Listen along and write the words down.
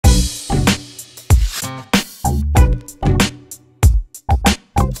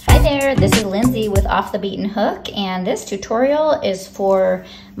there, this is Lindsay with Off the Beaten Hook, and this tutorial is for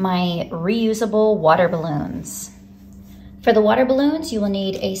my reusable water balloons. For the water balloons, you will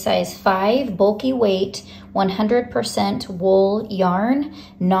need a size 5 bulky weight 100% wool yarn,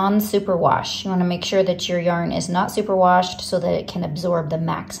 non-superwash. You want to make sure that your yarn is not superwashed so that it can absorb the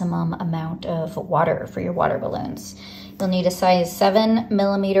maximum amount of water for your water balloons. You'll need a size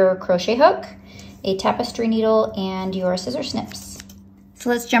 7mm crochet hook, a tapestry needle, and your scissor snips. So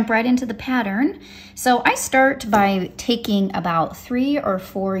let's jump right into the pattern. So I start by taking about 3 or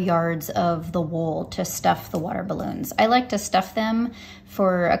 4 yards of the wool to stuff the water balloons. I like to stuff them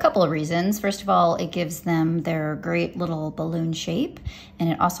for a couple of reasons. First of all, it gives them their great little balloon shape, and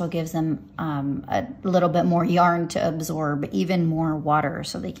it also gives them a little bit more yarn to absorb even more water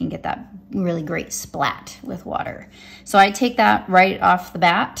so they can get that really great splat with water. So I take that right off the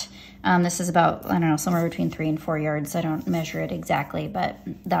bat. This is about, I don't know, somewhere between 3 and 4 yards. I don't measure it exactly, but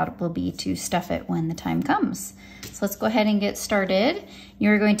that will be to stuff it when the time comes. So let's go ahead and get started.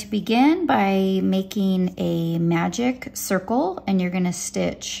 You're going to begin by making a magic circle, and you're going to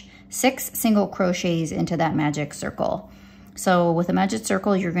stitch 6 single crochets into that magic circle. So with a magic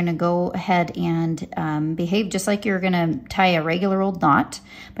circle, you're going to go ahead and behave just like you're going to tie a regular old knot,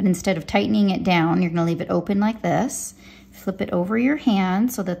 but instead of tightening it down, you're going to leave it open like this. Flip it over your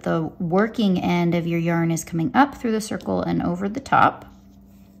hand so that the working end of your yarn is coming up through the circle and over the top.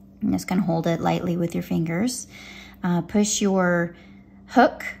 I'm just going to hold it lightly with your fingers. Push your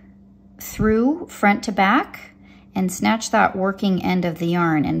hook through front to back and snatch that working end of the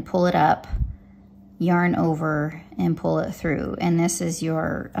yarn and pull it up, yarn over, and pull it through. And this is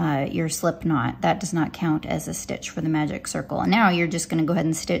your slip knot. That does not count as a stitch for the magic circle. And now you're just going to go ahead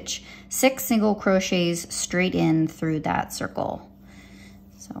and stitch 6 single crochets straight in through that circle.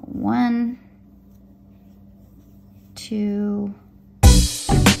 So 1, 2,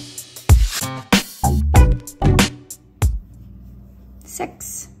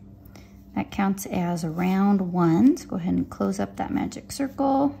 6. That counts as round 1. So go ahead and close up that magic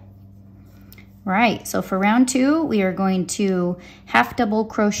circle. Right, so for round 2, we are going to half double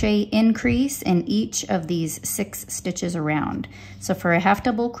crochet increase in each of these 6 stitches around. So for a half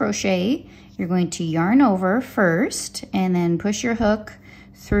double crochet, you're going to yarn over first and then push your hook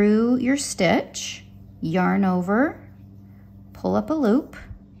through your stitch, yarn over, pull up a loop,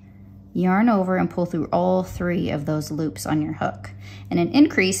 yarn over, and pull through all 3 of those loops on your hook. And an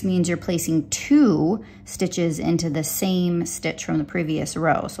increase means you're placing 2 stitches into the same stitch from the previous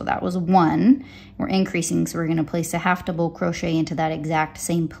row. So that was 1. We're increasing, so we're going to place a half double crochet into that exact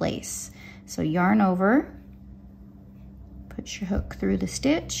same place. So yarn over, put your hook through the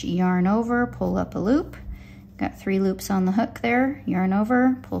stitch, yarn over, pull up a loop. Got 3 loops on the hook there, yarn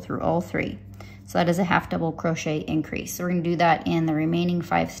over, pull through all 3. So that is a half double crochet increase. So we're going to do that in the remaining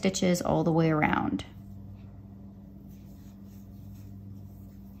 5 stitches all the way around.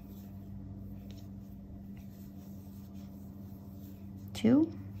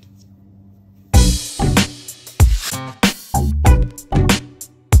 2,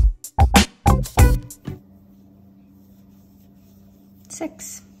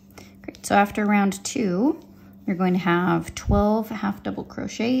 6. Great. So after round 2, you're going to have 12 half double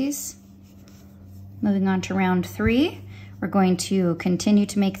crochets. Moving on to round 3, we're going to continue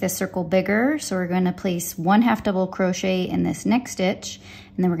to make this circle bigger. So we're going to place 1 half double crochet in this next stitch,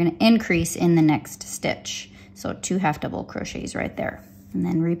 and then we're going to increase in the next stitch. So 2 half double crochets right there. And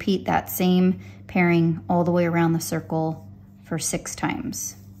then repeat that same pairing all the way around the circle for 6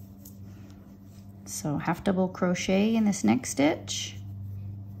 times. So half double crochet in this next stitch,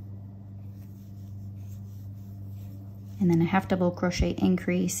 and then a half double crochet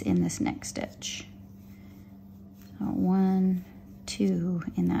increase in this next stitch. So 1, 2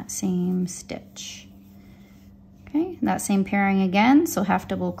 in that same stitch. Okay, that same pairing again, so half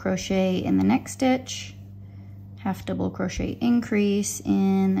double crochet in the next stitch, half double crochet increase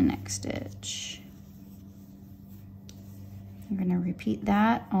in the next stitch. You're going to repeat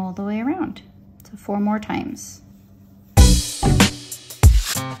that all the way around. So 4 more times.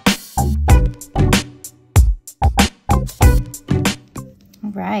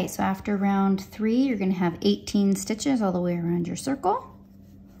 All right, so after round 3, you're going to have 18 stitches all the way around your circle.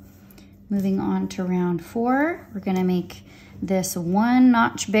 Moving on to round 4, we're going to make this 1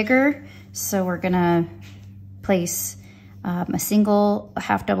 notch bigger. So we're going to place a single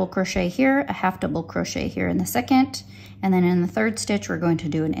half double crochet here, a half double crochet here in the second, and then in the 3rd stitch we're going to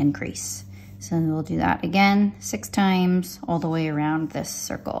do an increase. So we'll do that again 6 times all the way around this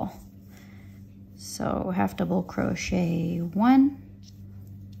circle. So half double crochet 1,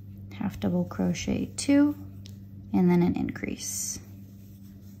 half double crochet 2, and then an increase.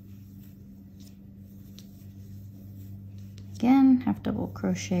 again, half double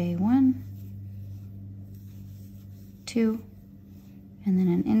crochet 1, 2, and then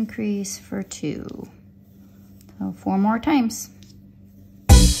an increase for 2. So 4 more times.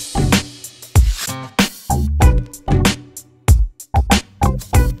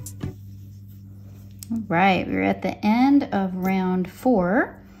 All right, we're at the end of round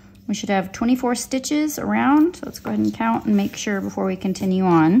 4. We should have 24 stitches around. So let's go ahead and count and make sure before we continue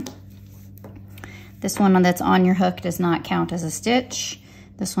on. This one that's on your hook does not count as a stitch.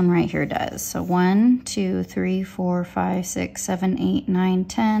 This one right here does. So 1, 2, 3, 4, 5, 6, 7, 8, 9,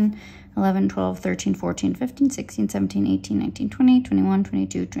 10, 11, 12, 13, 14, 15, 16, 17, 18, 19, 20, 21,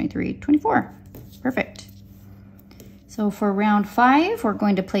 22, 23, 24. Perfect. So for round 5, we're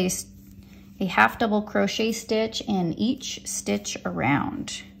going to place a half double crochet stitch in each stitch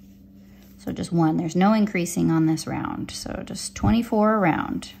around. So just 1, there's no increasing on this round. So just 24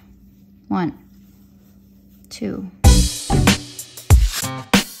 around. 1, 2.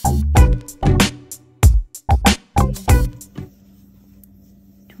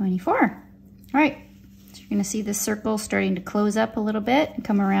 24. All right, so you're gonna see this circle starting to close up a little bit and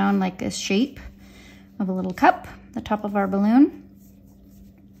come around like this shape of a little cup, the top of our balloon.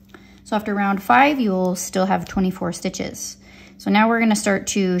 So after round 5, you'll still have 24 stitches. So now we're gonna start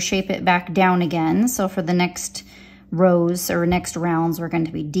to shape it back down again. So for the next rows or next rounds, we're going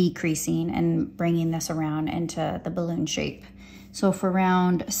to be decreasing and bringing this around into the balloon shape. So for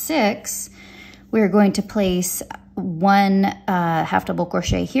round 6, we're going to place 1 half double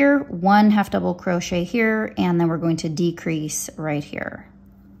crochet here, 1 half double crochet here, and then we're going to decrease right here.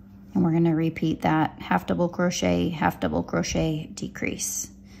 And we're gonna repeat that half double crochet, decrease.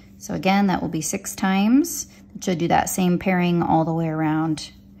 So again, that will be 6 times. It should do that same pairing all the way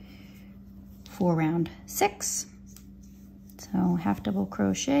around for round 6. So half double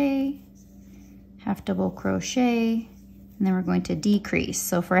crochet, and then we're going to decrease.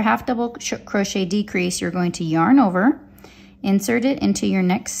 So for a half double crochet decrease, you're going to yarn over, insert it into your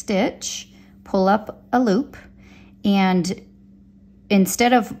next stitch, pull up a loop, and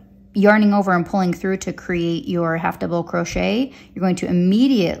instead of yarning over and pulling through to create your half double crochet, you're going to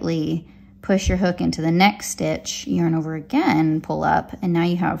immediately push your hook into the next stitch, yarn over again, pull up, and now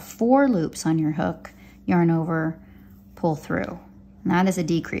you have 4 loops on your hook, yarn over, pull through. And that is a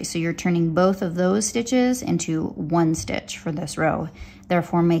decrease. So you're turning both of those stitches into 1 stitch for this row,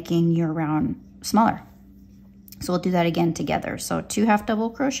 therefore making your round smaller. So we'll do that again together. So 2 half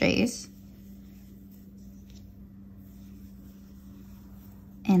double crochets,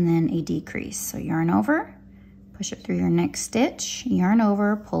 and then a decrease. So yarn over, push it through your next stitch, yarn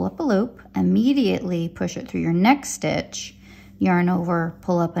over, pull up a loop, immediately push it through your next stitch, yarn over,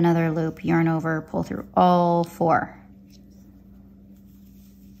 pull up another loop, yarn over, pull through all 4.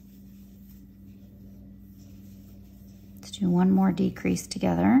 Let's do 1 more decrease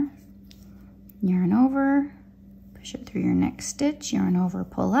together. Yarn over, push it through your next stitch, yarn over,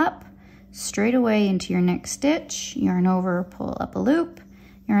 pull up, straight away into your next stitch, yarn over, pull up a loop,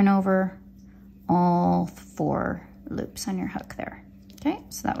 yarn over, all 4 loops on your hook there. Okay,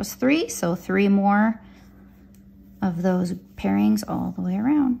 so that was 3, so 3 more of those pairings all the way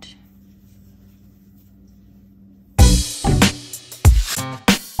around.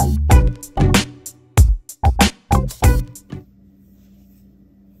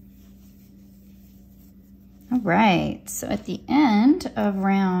 All right, so at the end of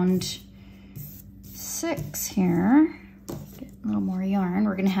round 6 here, get a little more yarn,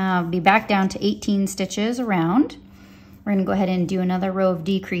 we're gonna be back down to 18 stitches around. We're gonna go ahead and do another row of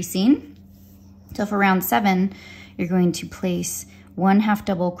decreasing. So for round 7, you're going to place 1 half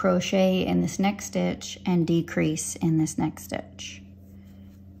double crochet in this next stitch and decrease in this next stitch.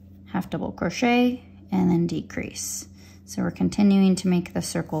 Half double crochet and then decrease. So we're continuing to make the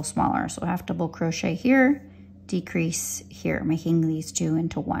circle smaller. So half double crochet here, decrease here, making these 2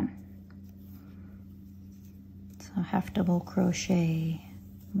 into 1. So half double crochet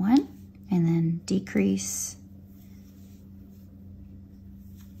 1 and then decrease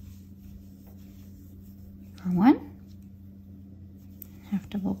for 1, half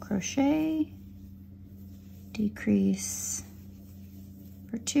double crochet, decrease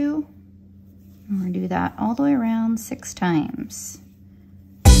for 2, and we're gonna do that all the way around 6 times.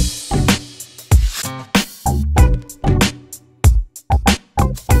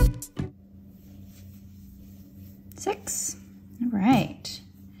 All right,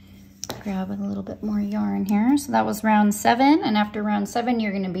 grab a little bit more yarn here. So that was round 7, and after round 7,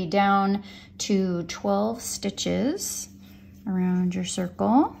 you're gonna be down to 12 stitches around your circle.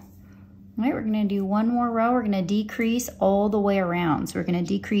 All right, we're gonna do 1 more row. We're gonna decrease all the way around. So we're gonna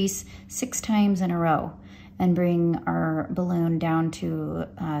decrease 6 times in a row. and bring our balloon down to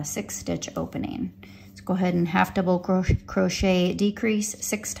a 6-stitch opening. Let's go ahead and half double crochet decrease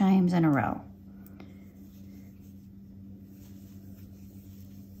 6 times in a row.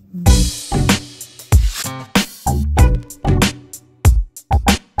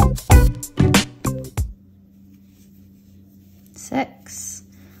 Six.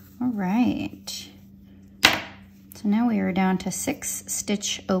 All right. So now we are down to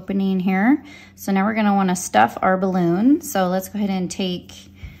 6-stitch opening here. So now we're going to want to stuff our balloon. So let's go ahead and take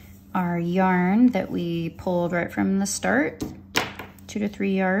our yarn that we pulled right from the start, 2 to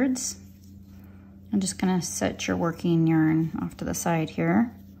 3 yards. I'm just going to set your working yarn off to the side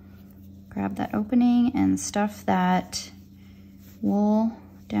here. Grab that opening and stuff that wool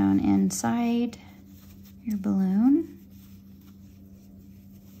down inside your balloon.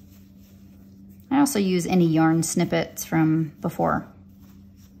 I also use any yarn snippets from before.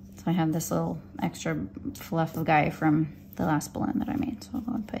 So I have this little extra fluff guy from the last balloon that I made. So I'll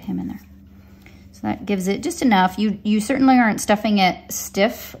go and put him in there. So that gives it just enough. You certainly aren't stuffing it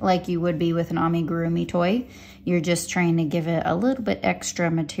stiff like you would be with an amigurumi toy. You're just trying to give it a little bit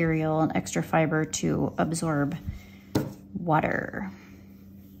extra material and extra fiber to absorb water.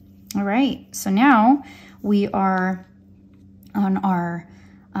 All right, so now we are on our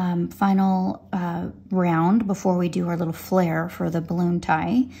final round before we do our little flare for the balloon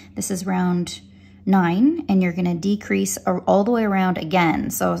tie. This is round 9, and you're gonna decrease all the way around again.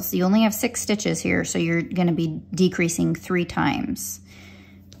 So you only have 6 stitches here, so you're gonna be decreasing 3 times.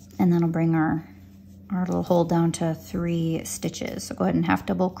 And then I'll bring our little hole down to 3 stitches. So go ahead and half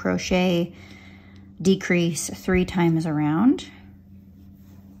double crochet, decrease 3 times around.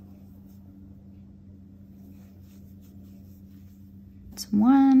 That's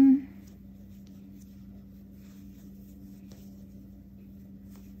 1.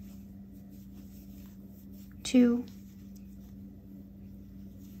 2.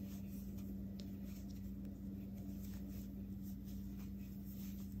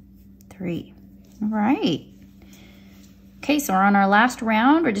 3. All right. Okay, so we're on our last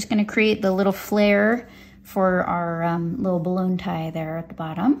round. We're just going to create the little flare for our little balloon tie there at the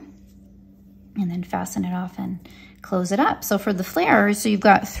bottom, and then fasten it off and close it up. So for the flare, so you've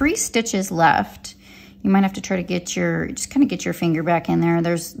got 3 stitches left. You might have to try to get your, just kind of get your finger back in there.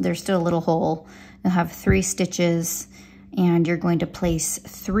 There's still a little hole. You'll have 3 stitches, and you're going to place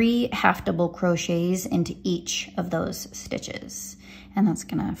 3 half double crochets into each of those stitches. And that's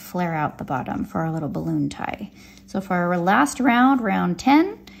gonna flare out the bottom for our little balloon tie. So for our last round, round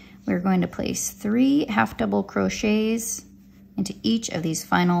 10, we're going to place 3 half double crochets into each of these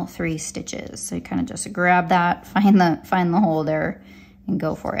final 3 stitches. So you kind of just grab that, find the hole there, and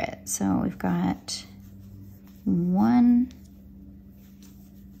go for it. So we've got 1,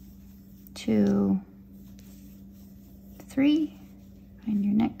 2, 3, find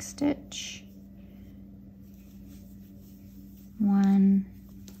your next stitch. 1,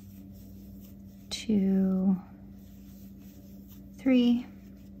 2, 3,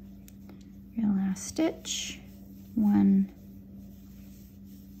 your last stitch. 1,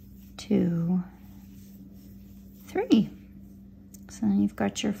 2, 3. So then you've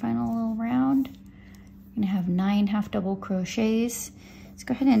got your final little round. You're gonna have 9 half double crochets. Let's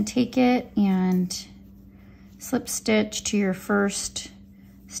go ahead and take it and slip stitch to your first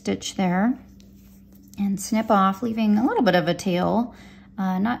stitch there and snip off, leaving a little bit of a tail,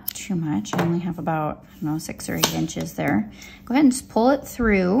 not too much. I only have about, I don't know, 6 or 8 inches there. Go ahead and just pull it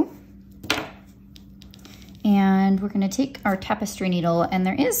through, and we're gonna take our tapestry needle, and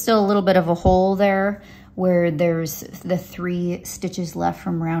there is still a little bit of a hole there where there's the 3 stitches left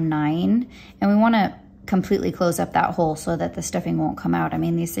from round 9, and we wanna completely close up that hole so that the stuffing won't come out. I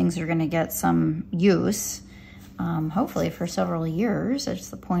mean, these things are gonna get some use, hopefully for several years. It's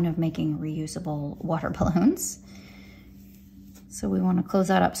the point of making reusable water balloons. So we want to close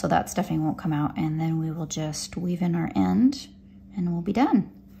that up so that stuffing won't come out, and then we will just weave in our end and we'll be done.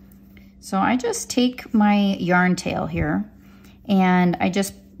 So I just take my yarn tail here and I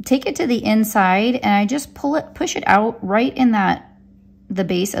just take it to the inside and I just push it out right in the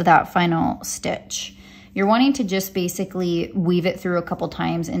base of that final stitch. You're wanting to just basically weave it through a couple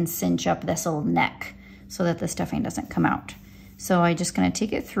times and cinch up this little neck so that the stuffing doesn't come out. So I'm just gonna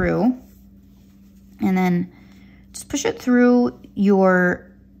take it through and then just push it through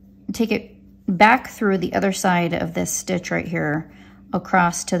take it back through the other side of this stitch right here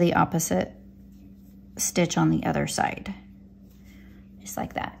across to the opposite stitch on the other side. Just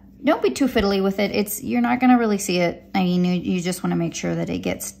like that. Don't be too fiddly with it. You're not gonna really see it. I mean, you just wanna make sure that it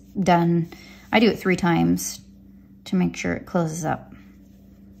gets done. I do it 3 times to make sure it closes up.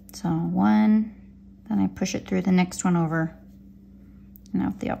 So 1, Then I push it through the next one over and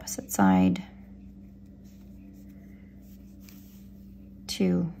out the opposite side.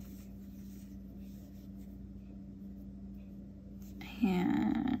 2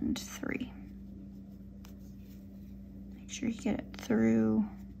 and 3. Make sure you get it through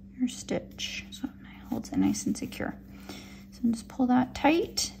your stitch so it holds it nice and secure. So just pull that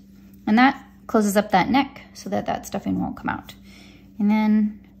tight, and that closes up that neck so that that stuffing won't come out. And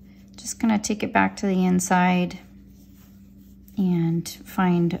then just gonna take it back to the inside and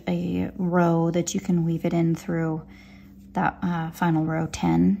find a row that you can weave it in through that final row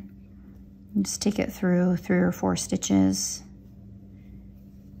 10. And just take it through 3 or 4 stitches.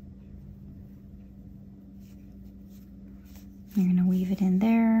 You're gonna weave it in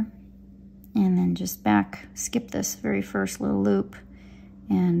there, and then just back, skip this very first little loop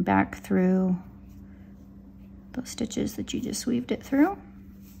and back through those stitches that you just weaved it through.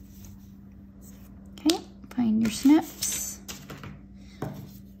 Okay, find your snips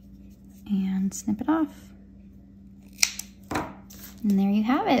and snip it off. And there you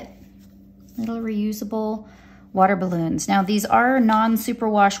have it, little reusable water balloons. Now these are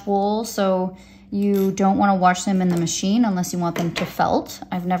non-superwash wool, so you don't want to wash them in the machine unless you want them to felt.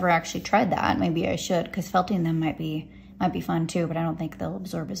 I've never actually tried that. Maybe I should, because felting them might be fun too, but I don't think they'll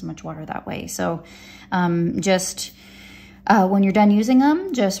absorb as much water that way. So when you're done using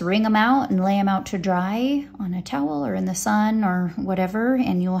them, just wring them out and lay them out to dry on a towel or in the sun or whatever,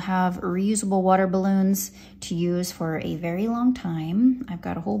 and you'll have reusable water balloons to use for a very long time. I've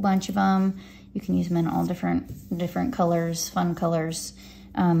got a whole bunch of them. You can use them in all different colors, fun colors.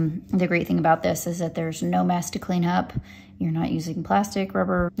 The great thing about this is that there's no mess to clean up. You're not using plastic,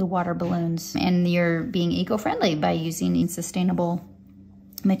 rubber, the water balloons, and you're being eco-friendly by using sustainable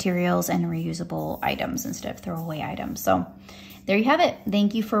materials and reusable items instead of throwaway items. So there you have it.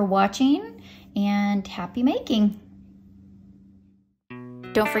 Thank you for watching and happy making.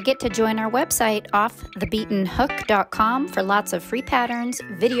 Don't forget to join our website offthebeatenhook.com for lots of free patterns,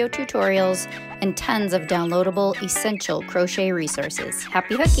 video tutorials, and tons of downloadable essential crochet resources.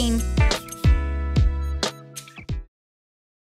 Happy hooking!